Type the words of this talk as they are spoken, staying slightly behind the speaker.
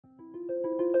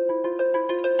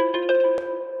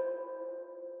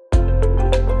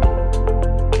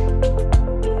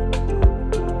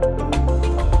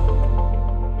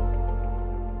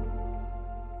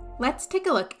Let's take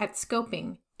a look at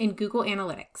scoping in Google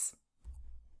Analytics.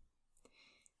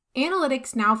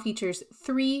 Analytics now features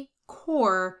 3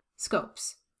 core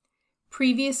scopes.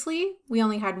 Previously, we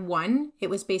only had one. It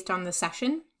was based on the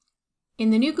session.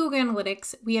 In the new Google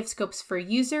Analytics, we have scopes for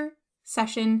user,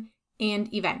 session,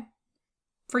 and event.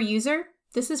 For user,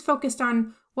 this is focused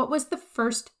on what was the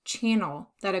first channel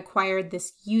that acquired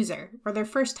this user, or their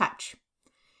first touch.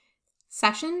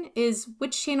 Session is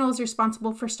which channel is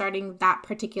responsible for starting that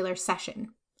particular session.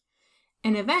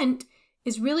 An event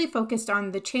is really focused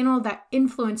on the channel that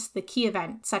influenced the key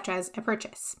event, such as a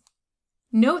purchase.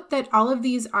 Note that all of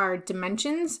these are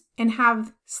dimensions and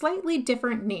have slightly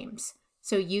different names.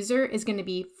 So user is going to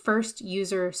be first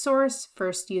user source,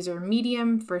 first user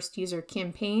medium, first user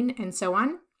campaign, and so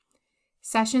on.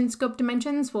 Session scope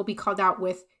dimensions will be called out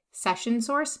with session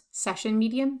source, session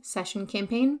medium, session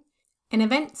campaign. And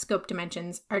event scope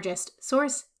dimensions are just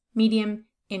source, medium,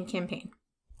 and campaign.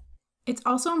 It's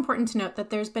also important to note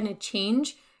that there's been a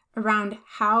change around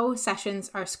how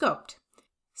sessions are scoped.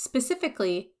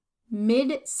 Specifically,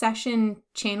 mid-session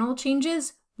channel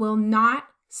changes will not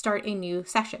start a new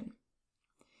session.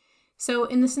 So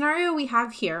in the scenario we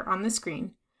have here on the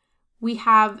screen, we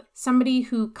have somebody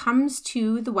who comes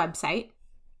to the website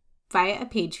via a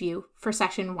page view for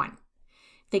session 1.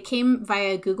 They came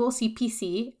via Google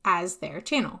CPC as their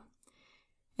channel.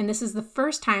 And this is the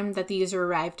first time that the user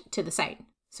arrived to the site.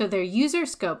 So their user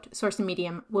scoped source and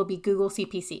medium will be Google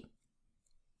CPC.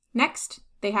 Next,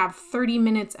 they have 30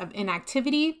 minutes of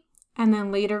inactivity and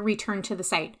then later return to the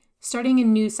site, starting a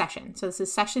new session. So this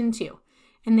is session 2.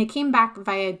 And they came back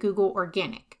via Google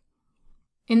Organic.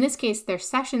 In this case, their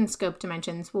session scope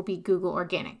dimensions will be Google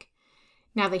Organic.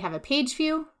 Now they have a page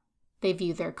view, they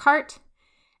view their cart,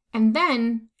 and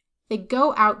then they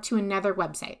go out to another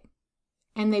website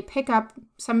and they pick up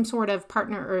some sort of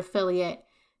partner or affiliate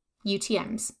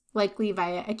UTMs, likely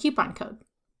via a coupon code.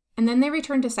 And then they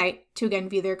return to site to again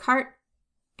view their cart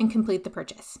and complete the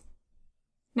purchase.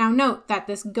 Now note that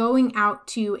this going out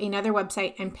to another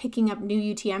website and picking up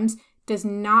new UTMs does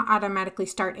not automatically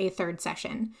start a third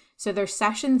session. So their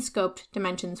session scoped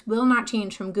dimensions will not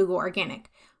change from Google Organic,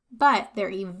 but their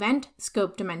event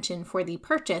scope dimension for the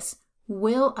purchase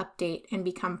will update and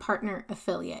become partner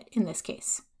affiliate in this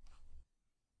case.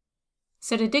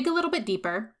 So to dig a little bit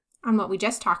deeper on what we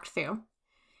just talked through,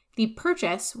 the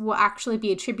purchase will actually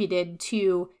be attributed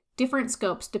to different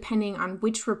scopes depending on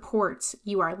which reports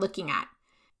you are looking at.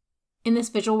 In this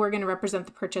visual, we're going to represent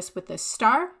the purchase with this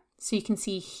star. So you can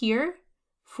see here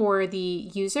for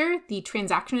the user, the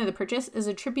transaction of the purchase is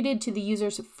attributed to the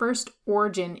user's first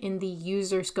origin in the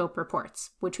user scope reports,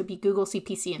 which would be Google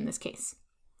CPC in this case.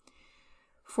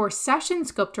 For session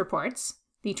scoped reports,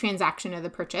 the transaction of the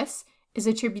purchase is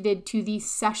attributed to the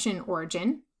session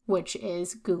origin, which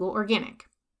is Google Organic.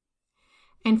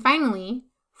 And finally,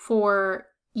 for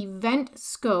event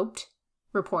scoped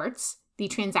reports, the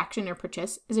transaction or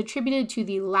purchase is attributed to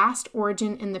the last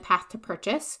origin in the path to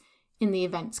purchase in the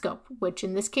event scope, which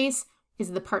in this case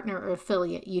is the partner or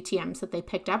affiliate UTMs that they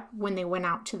picked up when they went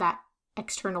out to that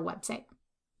external website.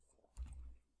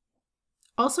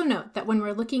 Also note that when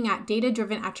we're looking at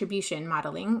data-driven attribution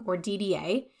modeling, or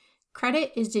DDA,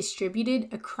 credit is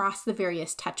distributed across the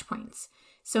various touch points.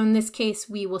 So in this case,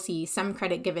 we will see some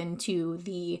credit given to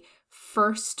the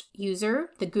first user,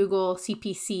 the Google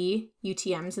CPC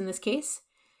UTMs in this case,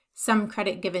 some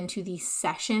credit given to the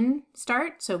session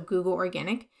start, so Google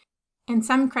Organic, and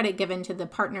some credit given to the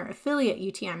partner affiliate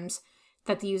UTMs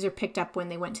that the user picked up when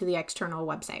they went to the external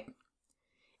website.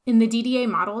 In the DDA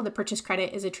model, the purchase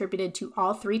credit is attributed to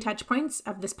all 3 touch points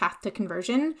of this path to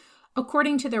conversion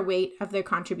according to their weight of their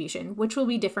contribution, which will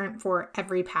be different for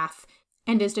every path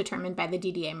and is determined by the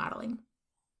DDA modeling.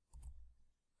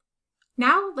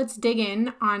 Now let's dig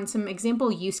in on some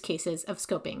example use cases of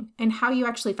scoping and how you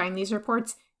actually find these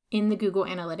reports in the Google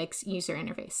Analytics user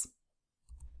interface.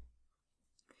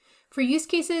 For use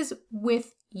cases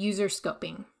with user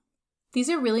scoping,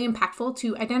 these are really impactful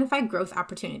to identify growth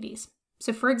opportunities.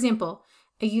 So for example,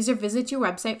 a user visits your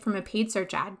website from a paid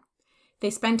search ad. They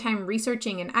spend time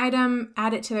researching an item,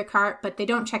 add it to their cart, but they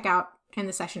don't check out and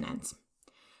the session ends.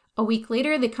 A week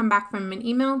later, they come back from an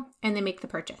email and they make the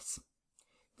purchase.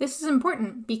 This is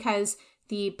important because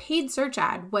the paid search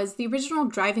ad was the original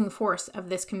driving force of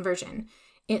this conversion.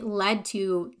 It led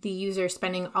to the user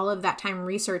spending all of that time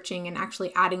researching and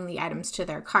actually adding the items to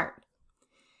their cart.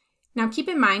 Now keep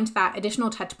in mind that additional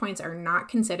touch points are not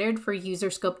considered for user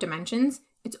scope dimensions.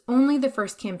 It's only the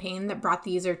first campaign that brought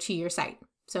the user to your site.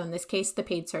 So in this case, the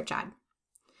paid search ad.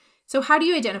 So how do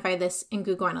you identify this in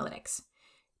Google Analytics?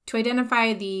 To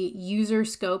identify the user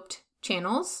scoped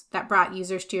channels that brought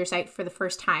users to your site for the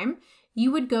first time,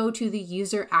 you would go to the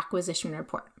user acquisition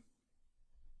report.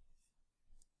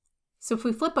 So if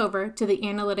we flip over to the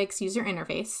Analytics user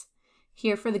interface,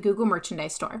 here for the Google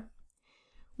Merchandise Store,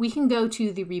 we can go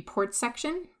to the Reports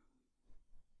section,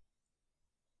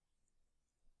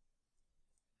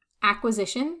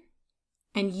 Acquisition,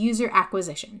 and User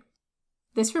Acquisition.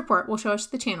 This report will show us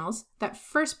the channels that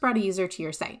first brought a user to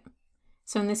your site.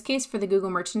 So in this case, for the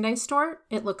Google Merchandise Store,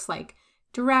 it looks like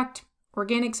direct,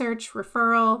 organic search,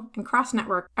 referral, and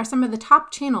cross-network are some of the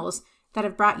top channels that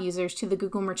have brought users to the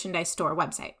Google Merchandise Store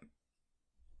website.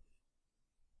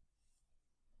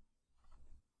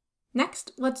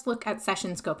 Next, let's look at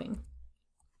session scoping.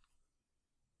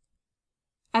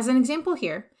 As an example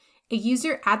here, a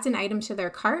user adds an item to their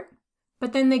cart,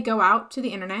 but then they go out to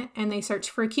the internet and they search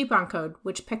for a coupon code,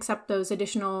 which picks up those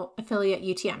additional affiliate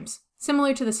UTMs,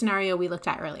 similar to the scenario we looked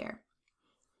at earlier.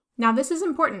 Now, this is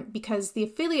important because the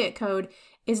affiliate code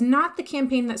is not the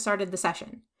campaign that started the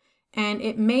session, and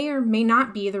it may or may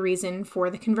not be the reason for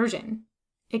the conversion.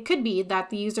 It could be that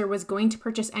the user was going to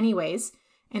purchase anyways,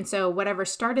 and so whatever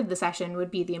started the session would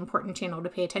be the important channel to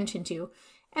pay attention to,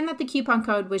 and that the coupon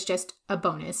code was just a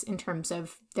bonus in terms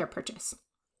of their purchase.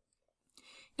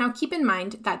 Now keep in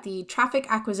mind that the traffic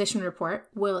acquisition report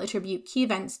will attribute key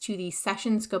events to the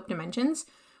session scope dimensions,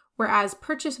 whereas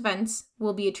purchase events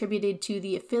will be attributed to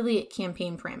the affiliate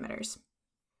campaign parameters.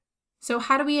 So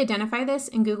how do we identify this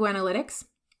in Google Analytics?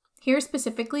 Here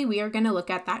specifically, we are going to look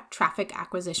at that traffic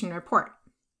acquisition report.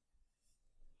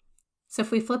 So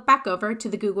if we flip back over to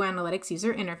the Google Analytics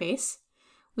user interface,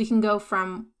 we can go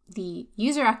from the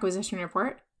user acquisition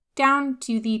report down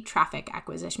to the traffic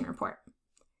acquisition report.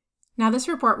 Now this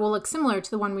report will look similar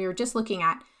to the one we were just looking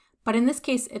at, but in this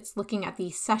case, it's looking at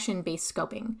the session-based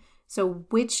scoping. So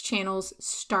which channels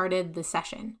started the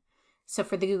session? So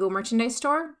for the Google Merchandise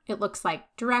Store, it looks like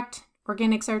direct,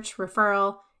 organic search,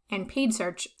 referral, and paid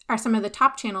search are some of the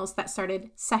top channels that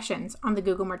started sessions on the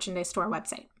Google Merchandise Store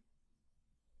website.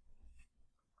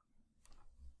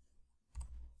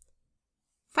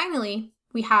 Finally,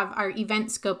 we have our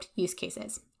event-scoped use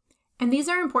cases. And these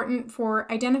are important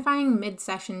for identifying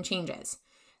mid-session changes.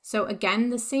 So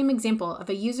again, the same example of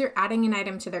a user adding an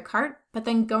item to their cart, but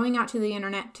then going out to the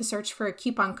internet to search for a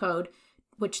coupon code,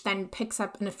 which then picks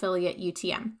up an affiliate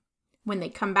UTM. When they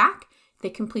come back, they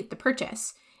complete the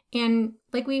purchase. And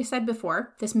like we said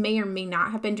before, this may or may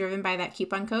not have been driven by that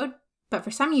coupon code, but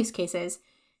for some use cases,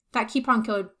 that coupon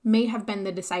code may have been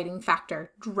the deciding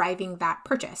factor driving that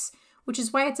purchase, which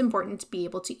is why it's important to be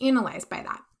able to analyze by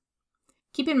that.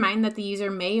 Keep in mind that the user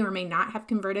may or may not have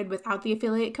converted without the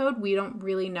affiliate code. We don't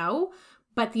really know,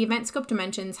 but the event scope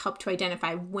dimensions help to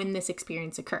identify when this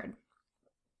experience occurred.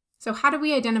 So how do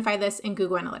we identify this in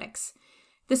Google Analytics?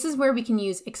 This is where we can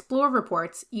use Explore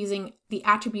reports using the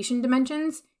attribution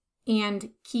dimensions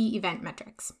and key event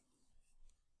metrics.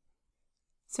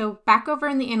 So back over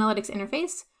in the Analytics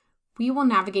interface, we will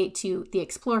navigate to the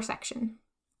Explore section.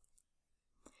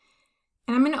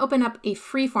 And I'm going to open up a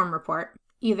freeform report,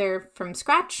 either from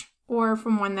scratch or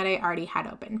from one that I already had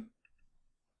open.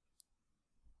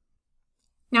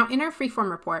 Now in our freeform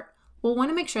report, we'll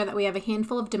want to make sure that we have a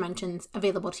handful of dimensions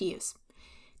available to use.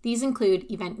 These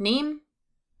include event name,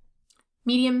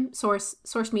 medium, source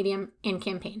medium, and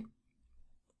campaign.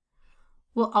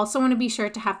 We'll also want to be sure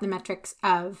to have the metrics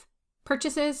of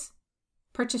purchases,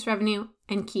 purchase revenue,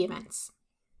 and key events.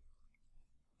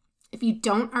 If you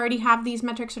don't already have these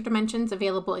metrics or dimensions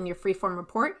available in your freeform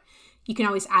report, you can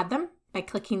always add them by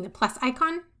clicking the plus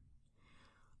icon,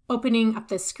 opening up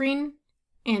this screen,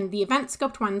 and the event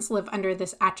scoped ones live under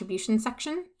this attribution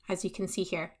section, as you can see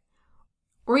here.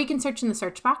 Or you can search in the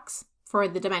search box for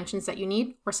the dimensions that you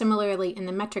need, or similarly in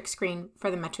the metrics screen for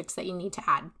the metrics that you need to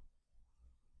add.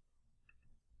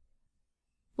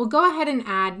 We'll go ahead and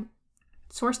add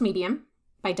source medium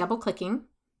by double clicking,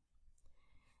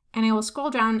 and I will scroll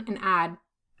down and add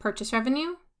purchase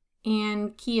revenue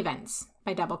and key events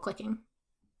by double clicking.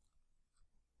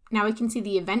 Now we can see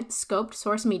the event scoped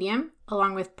source medium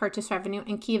along with purchase revenue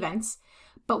and key events,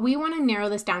 but we want to narrow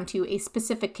this down to a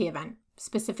specific key event,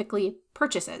 specifically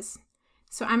purchases.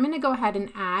 So I'm going to go ahead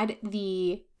and add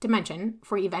the dimension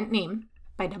for event name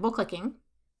by double clicking.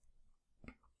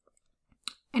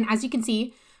 And as you can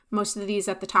see, most of these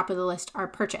at the top of the list are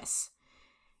purchase.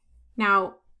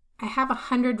 Now I have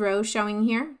 100 rows showing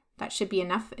here. That should be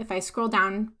enough. If I scroll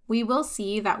down, we will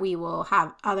see that we will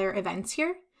have other events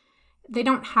here. They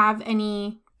don't have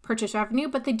any purchase revenue,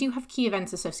 but they do have key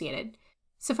events associated.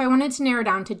 So if I wanted to narrow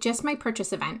down to just my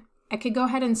purchase event, I could go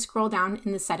ahead and scroll down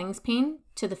in the settings pane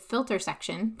to the filter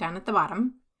section down at the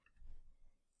bottom,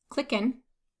 click in,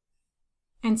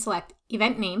 and select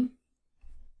Event Name,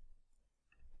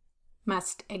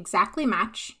 must exactly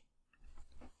match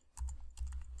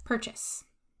Purchase,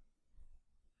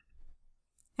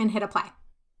 and hit Apply.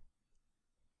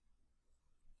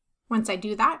 Once I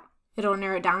do that, it'll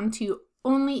narrow it down to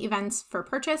only events for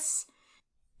purchase.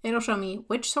 It'll show me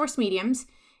which source mediums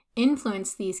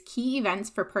influence these key events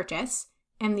for purchase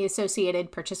and the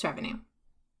associated purchase revenue.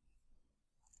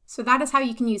 So that is how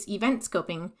you can use event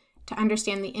scoping to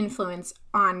understand the influence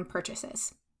on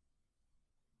purchases.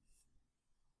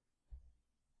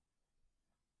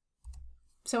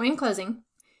 So in closing,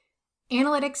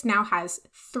 analytics now has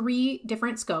 3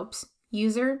 different scopes: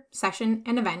 user, session,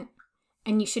 and event,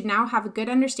 and you should now have a good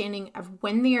understanding of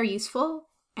when they are useful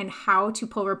and how to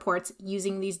pull reports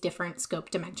using these different scope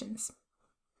dimensions.